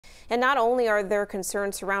And not only are there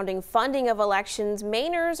concerns surrounding funding of elections,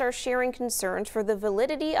 Mainers are sharing concerns for the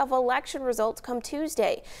validity of election results come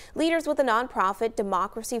Tuesday. Leaders with the nonprofit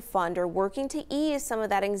Democracy Fund are working to ease some of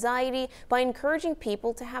that anxiety by encouraging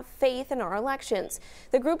people to have faith in our elections.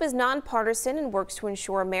 The group is nonpartisan and works to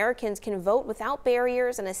ensure Americans can vote without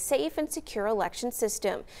barriers and a safe and secure election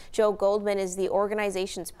system. Joe Goldman is the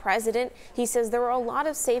organization's president. He says there are a lot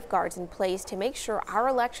of safeguards in place to make sure our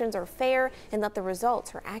elections are fair and that the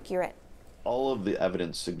results are accurate. All of the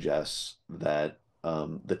evidence suggests that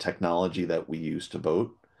the technology that we use to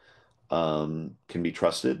vote can be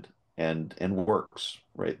trusted and works,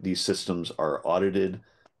 right? These systems are audited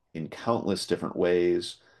in countless different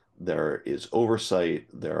ways. There is oversight.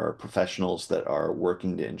 There are professionals that are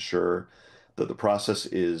working to ensure that the process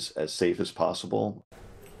is as safe as possible.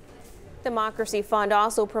 Democracy Fund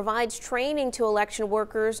also provides training to election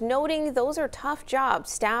workers, noting those are tough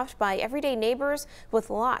jobs staffed by everyday neighbors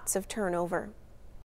with lots of turnover.